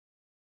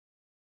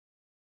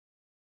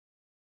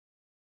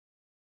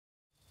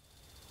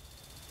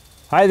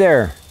Hi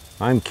there,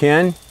 I'm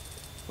Ken,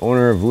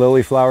 owner of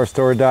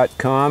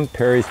lilyflowerstore.com,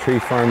 Perry's Tree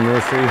Farm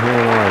Nursery here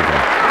in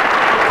Oregon.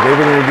 Today we're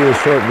going to do a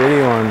short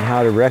video on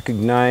how to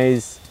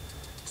recognize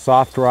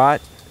soft rot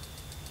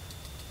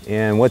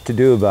and what to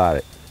do about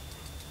it.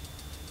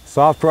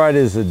 Soft rot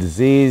is a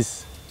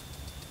disease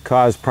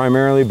caused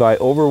primarily by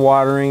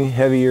overwatering,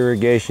 heavy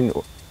irrigation,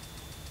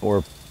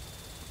 or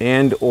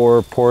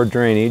poor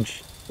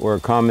drainage, or a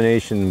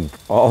combination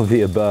of all of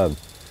the above.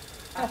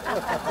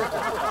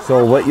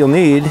 So what you'll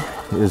need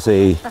is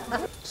a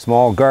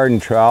small garden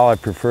trowel. I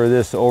prefer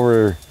this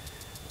over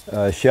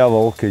a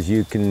shovel because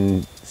you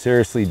can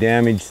seriously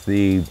damage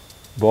the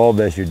bulb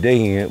as you're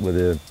digging it with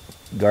a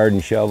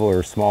garden shovel or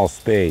a small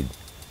spade.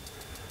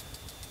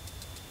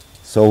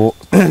 So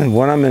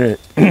what I'm going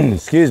to,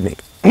 excuse me,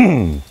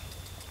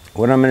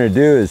 what I'm going to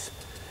do is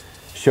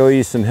show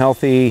you some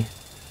healthy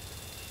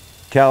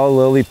calla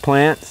lily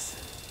plants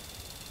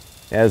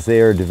as they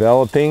are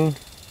developing,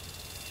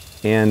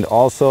 and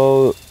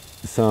also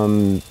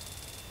some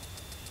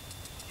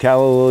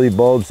calla lily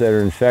bulbs that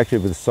are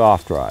infected with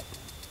soft rot.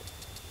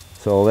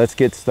 So let's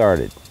get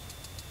started.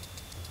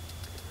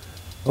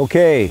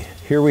 Okay,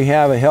 here we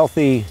have a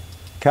healthy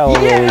calla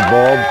lily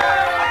bulb,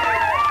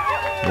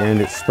 and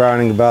it's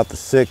sprouting about the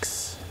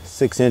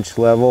 6-inch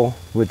level,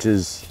 which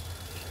is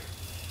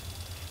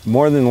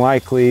more than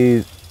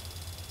likely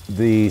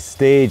the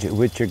stage at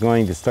which you're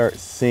going to start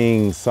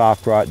seeing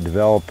soft rot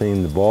developing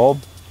in the bulb.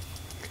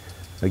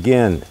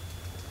 Again,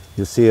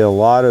 you'll see a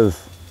lot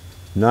of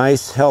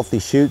nice healthy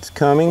shoots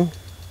coming,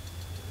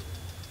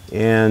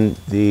 and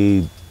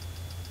the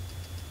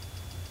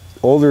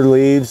older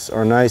leaves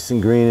are nice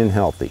and green and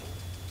healthy.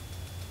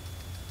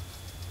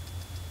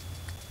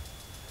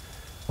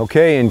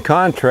 Okay, in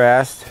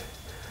contrast,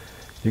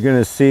 you're going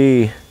to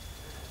see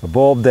a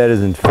bulb that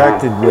is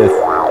infected with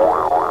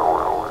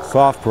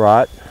soft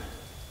rot.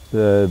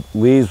 The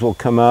leaves will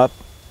come up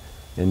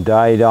and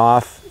die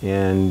off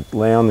and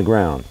lay on the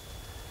ground.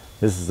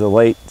 This is the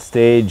late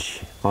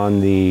stage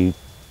on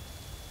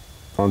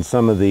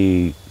some of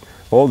the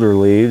older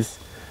leaves.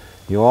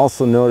 You'll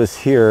also notice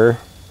here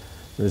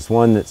there's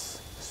one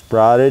that's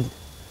sprouted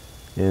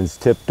and it's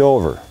tipped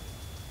over.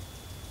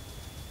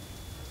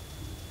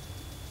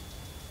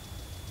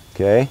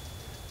 Okay,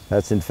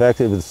 that's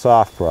infected with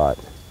soft rot.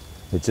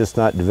 It's just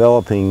not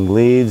developing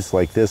leaves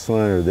like this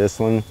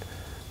one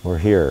or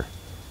here,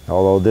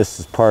 although this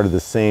is part of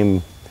the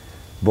same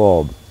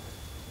bulb.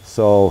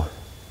 So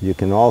you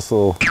can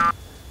also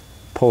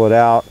pull it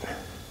out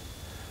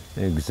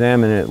and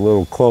examine it a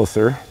little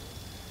closer.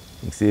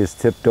 You can see it's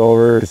tipped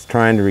over, it's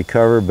trying to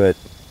recover, but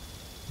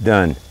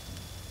done.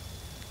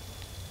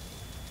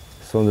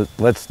 So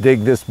let's dig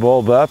this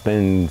bulb up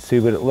and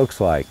see what it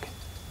looks like.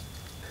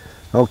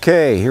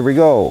 Okay, here we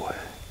go.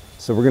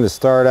 So we're going to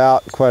start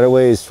out quite a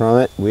ways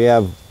from it. We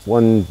have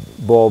one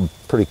bulb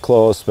pretty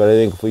close, but I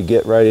think if we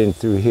get right in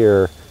through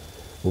here,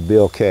 we'll be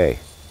okay.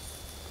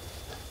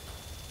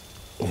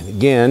 And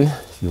again,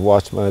 if you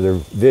watch my other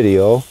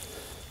video,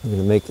 I'm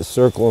going to make the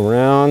circle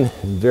around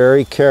and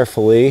very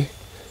carefully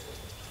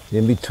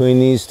in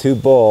between these two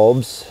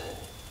bulbs.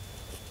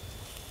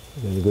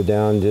 I'm going to go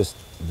down just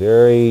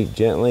very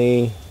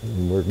gently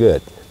and we're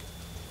good.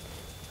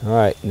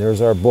 Alright, and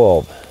there's our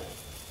bulb.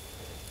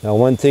 Now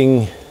one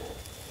thing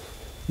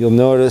you'll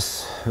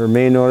notice, or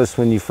may notice,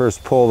 when you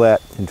first pull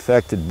that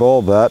infected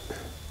bulb up,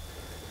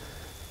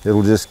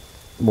 it'll just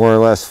more or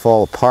less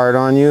fall apart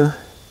on you.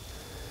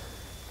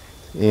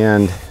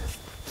 And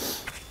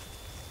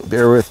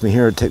bear with me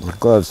here, I'll take my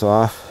gloves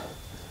off.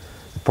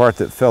 The part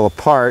that fell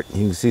apart,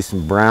 you can see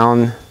some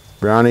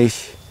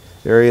brownish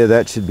area.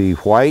 That should be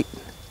white,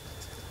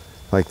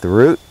 like the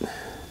root,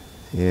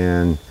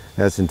 and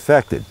that's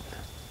infected.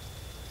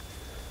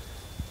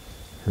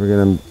 We're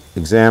going to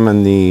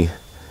examine the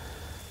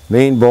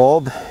main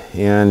bulb,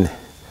 and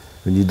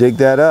when you dig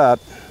that up,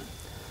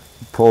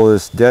 pull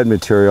this dead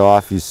material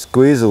off, you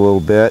squeeze a little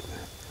bit.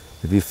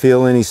 If you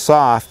feel any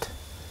soft,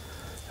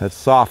 that's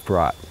soft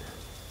rot.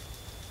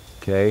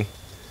 Okay,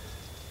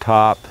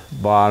 top,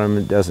 bottom,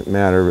 it doesn't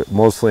matter, but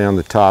mostly on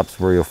the tops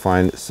where you'll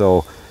find it.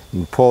 So you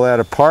can pull that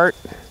apart,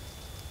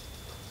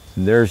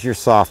 and there's your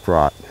soft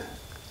rot.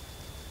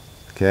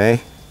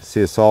 Okay,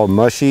 see it's all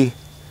mushy.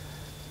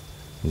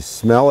 You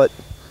smell it.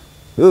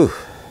 Ooh,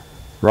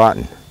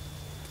 rotten.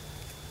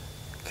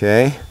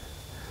 Okay,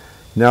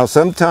 now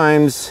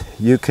sometimes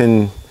you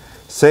can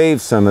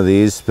save some of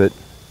these, but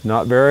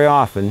not very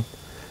often.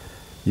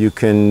 You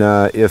can,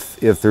 if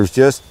there's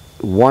just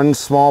one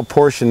small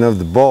portion of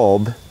the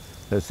bulb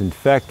that's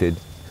infected,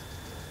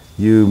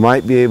 you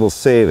might be able to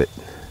save it.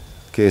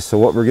 Okay, so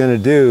what we're going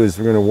to do is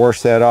we're going to wash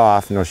that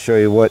off, and I'll show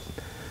you what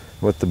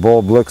the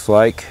bulb looks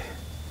like.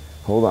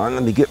 Hold on,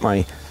 let me get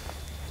my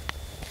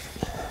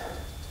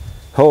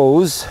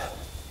hose.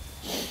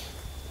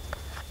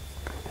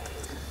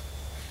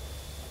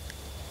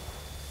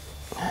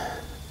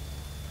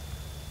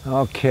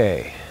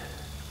 Okay.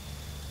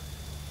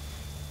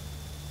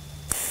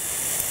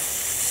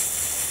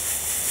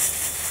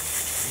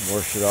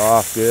 Wash it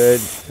off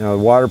good. Now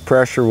the water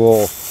pressure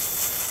will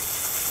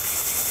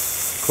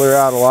clear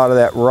out a lot of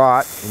that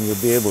rot, and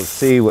you'll be able to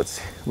see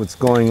what's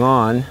going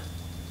on. You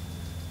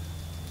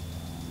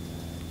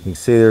can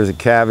see there's a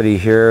cavity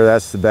here.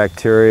 That's the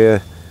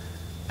bacteria.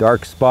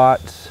 Dark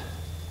spots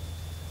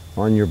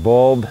on your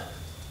bulb.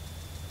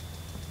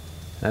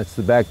 That's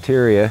the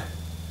bacteria.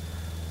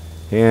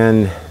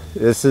 And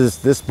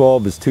this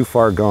bulb is too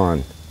far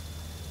gone.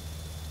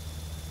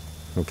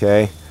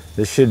 Okay,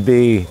 this should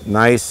be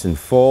nice and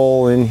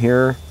full in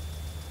here.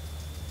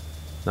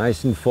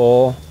 Nice and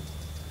full.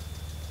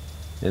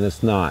 And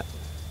it's not.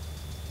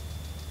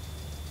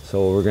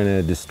 So we're going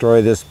to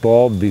destroy this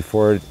bulb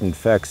before it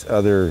infects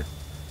other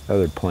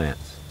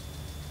plants.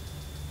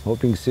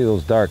 Hope you can see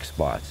those dark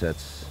spots.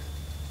 That's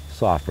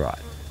soft rot.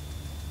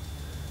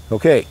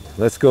 Okay,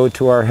 let's go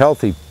to our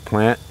healthy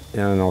plant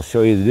and I'll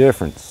show you the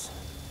difference.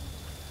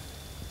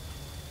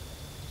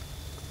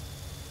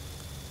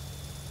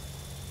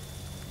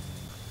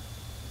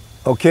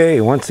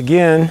 Okay, once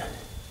again,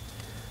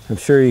 I'm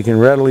sure you can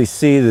readily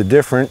see the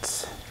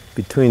difference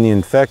between the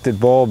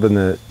infected bulb and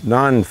the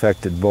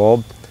non-infected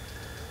bulb.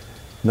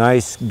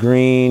 Nice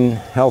green,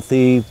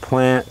 healthy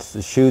plants.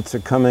 The shoots are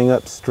coming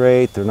up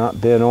straight. They're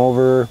not bent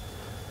over.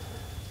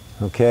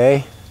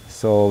 Okay,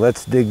 so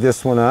let's dig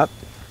this one up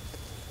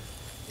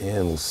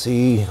and we'll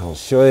see. I'll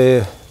show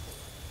you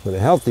what a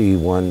healthy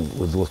one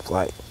would look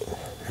like.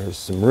 There's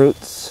some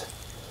roots.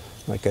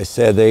 Like I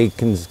said, they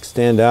can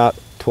extend out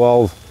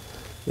 12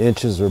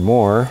 inches or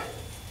more.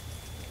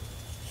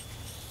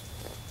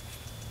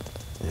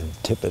 And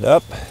tip it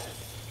up.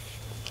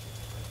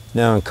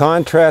 Now in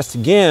contrast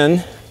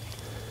again,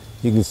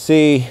 you can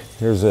see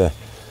there's a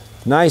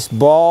nice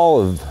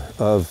ball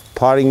of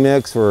potting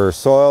mix or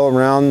soil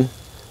around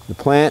the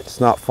plant.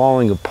 It's not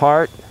falling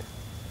apart.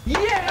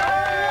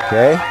 Yeah!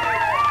 Okay.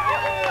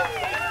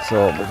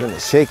 So we're going to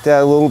shake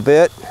that a little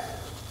bit.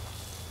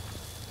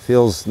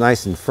 Feels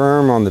nice and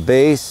firm on the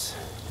base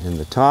and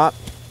the top.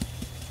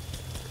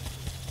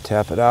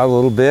 Tap it out a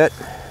little bit.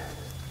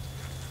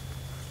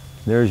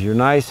 There's your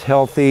nice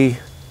healthy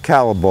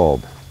calla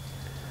bulb.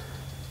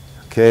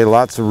 Okay,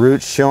 lots of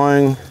roots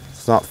showing.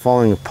 It's not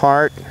falling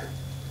apart.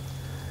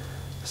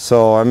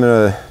 So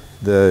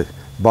the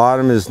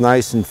bottom is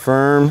nice and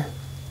firm.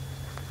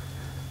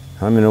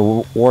 I'm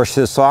gonna wash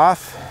this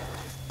off.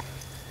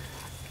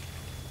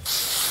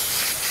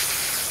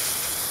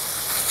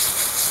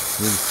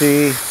 You can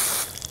see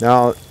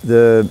now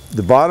the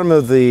bottom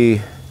of the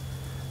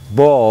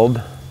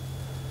bulb,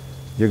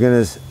 you're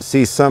gonna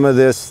see some of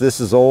this. This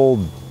is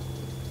old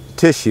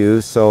tissue,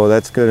 so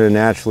that's going to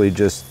naturally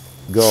just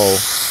go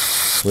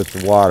with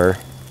the water.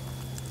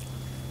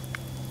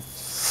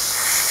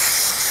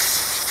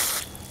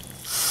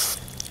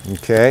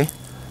 Okay,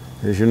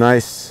 there's your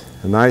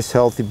a nice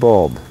healthy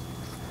bulb.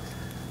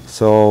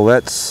 So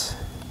let's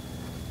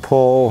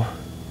pull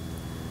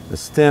the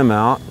stem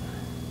out.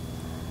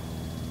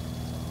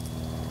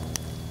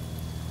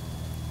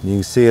 You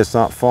can see it's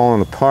not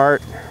falling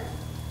apart.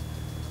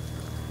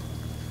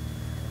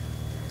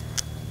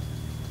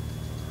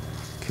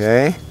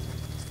 Okay,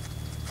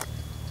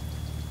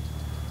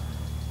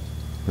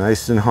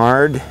 nice and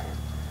hard.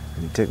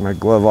 Let me take my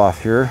glove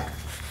off here.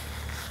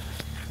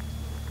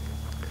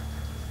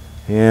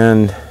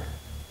 And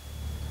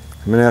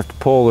I'm going to have to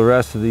pull the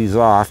rest of these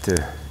off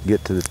to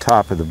get to the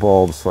top of the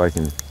bulb so I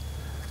can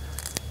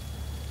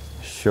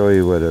show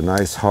you what a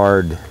nice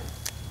how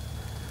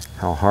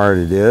hard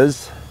it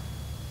is.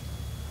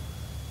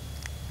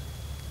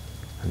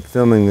 I'm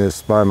filming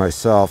this by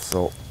myself,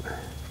 so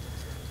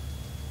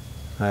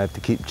I have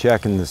to keep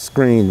checking the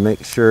screen to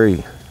make sure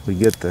we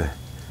get the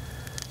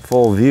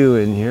full view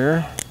in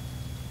here.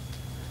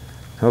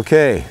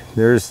 Okay,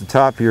 there's the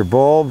top of your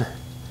bulb.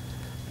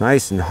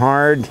 Nice and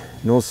hard,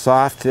 no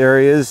soft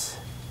areas.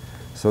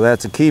 So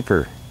that's a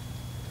keeper.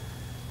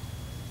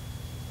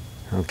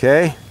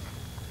 Okay,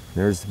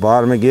 there's the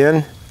bottom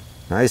again.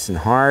 Nice and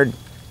hard.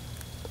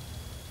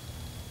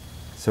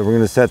 So we're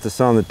going to set this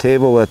on the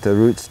table, let the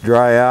roots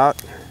dry out,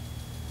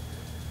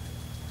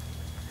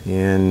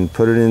 and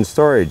put it in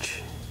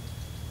storage.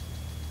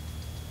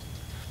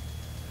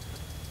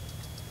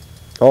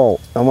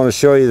 Oh, I want to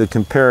show you the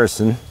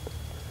comparison.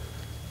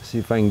 See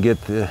if I can get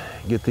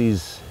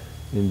these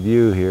in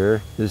view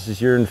here. This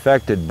is your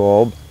infected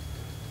bulb,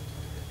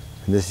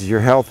 and this is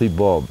your healthy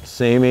bulb.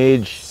 Same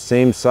age,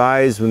 same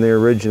size when they were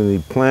originally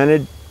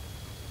planted.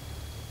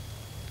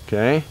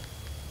 Okay.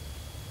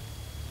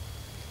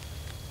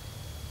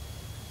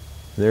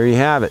 There you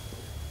have it.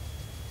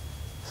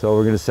 So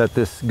we're going to set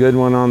this good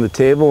one on the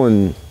table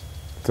and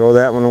throw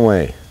that one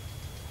away.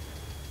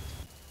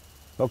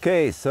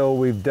 Okay, so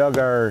we've dug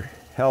our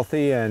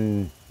healthy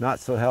and not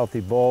so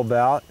healthy bulb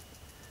out,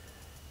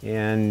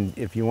 and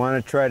if you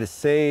want to try to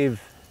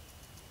save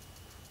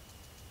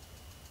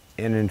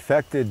an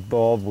infected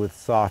bulb with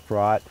soft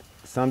rot,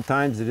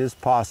 sometimes it is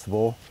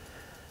possible,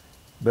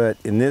 but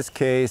in this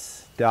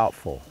case,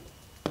 doubtful.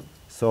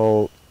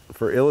 So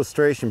for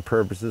illustration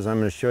purposes, I'm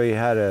going to show you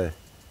how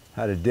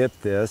to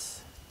dip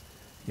this,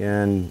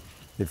 and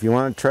if you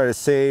want to try to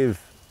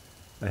save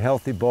a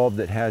healthy bulb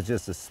that has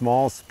just a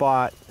small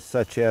spot,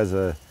 such as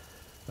a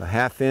a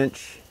 1/2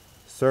 inch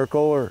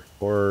circle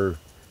or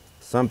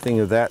something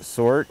of that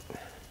sort.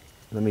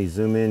 Let me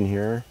zoom in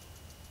here.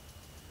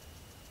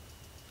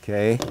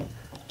 Okay,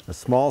 a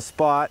small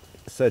spot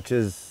such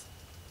as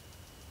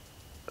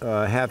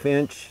a 1/2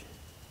 inch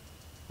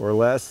or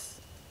less,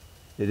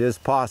 it is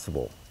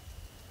possible.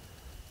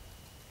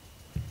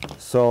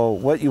 So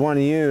what you want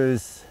to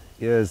use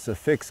is a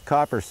fixed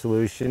copper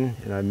solution,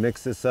 and I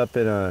mix this up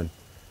in a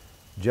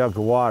jug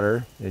of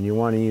water, and you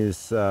want to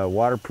use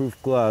waterproof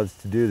gloves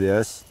to do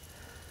this.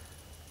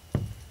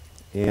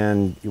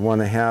 And you want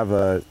to have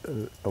a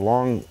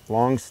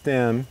long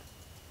stem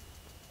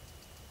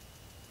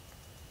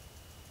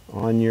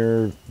on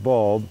your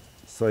bulb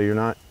so you're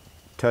not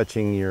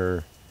touching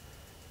your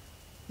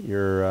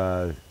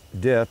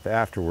dip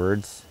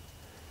afterwards.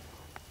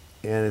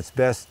 And it's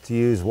best to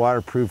use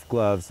waterproof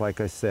gloves,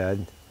 like I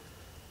said.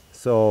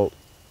 So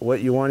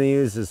what you want to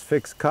use is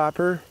fixed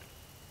copper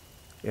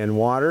and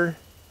water,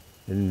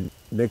 and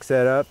mix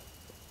that up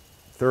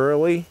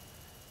thoroughly,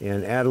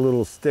 and add a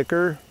little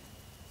sticker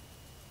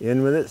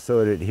in with it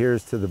so it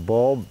adheres to the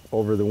bulb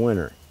over the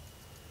winter.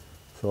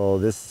 So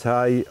this is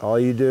how all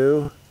you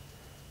do.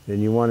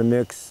 Then you want to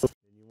mix a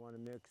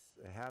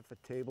 1/2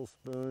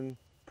 tablespoon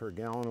per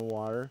gallon of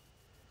water.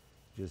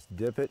 Just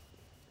dip it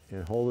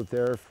and hold it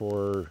there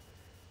for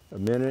a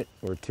minute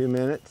or 2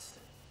 minutes.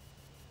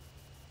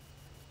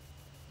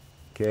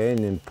 Okay,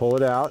 and then pull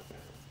it out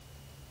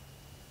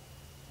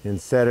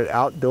and set it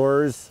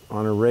outdoors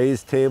on a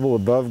raised table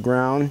above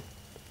ground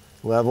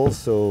level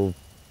so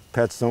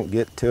pets don't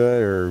get to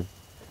it, or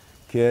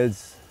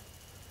kids.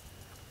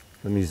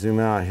 Let me zoom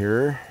out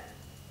here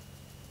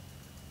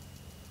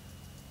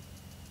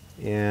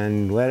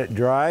and let it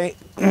dry.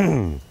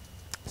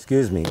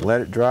 Excuse me, let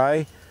it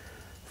dry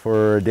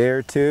for a day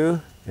or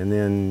two, and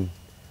then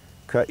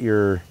cut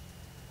your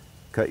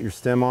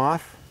stem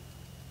off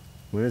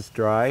when it's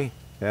dry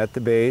at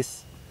the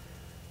base,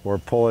 or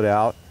pull it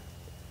out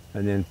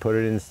and then put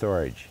it in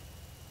storage.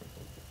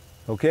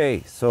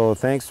 Okay, so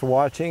thanks for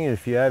watching, and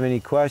if you have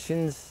any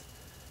questions,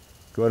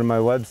 go to my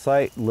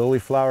website,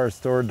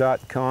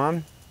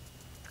 lilyflowerstore.com,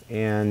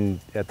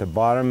 and at the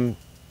bottom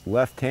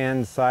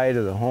left-hand side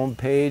of the home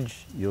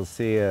page, you'll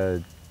see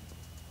a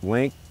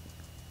link,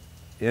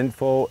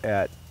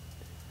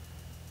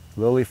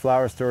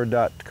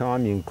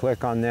 info@lilyflowerstore.com. You can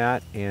click on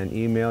that and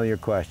email your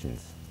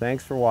questions.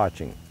 Thanks for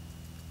watching.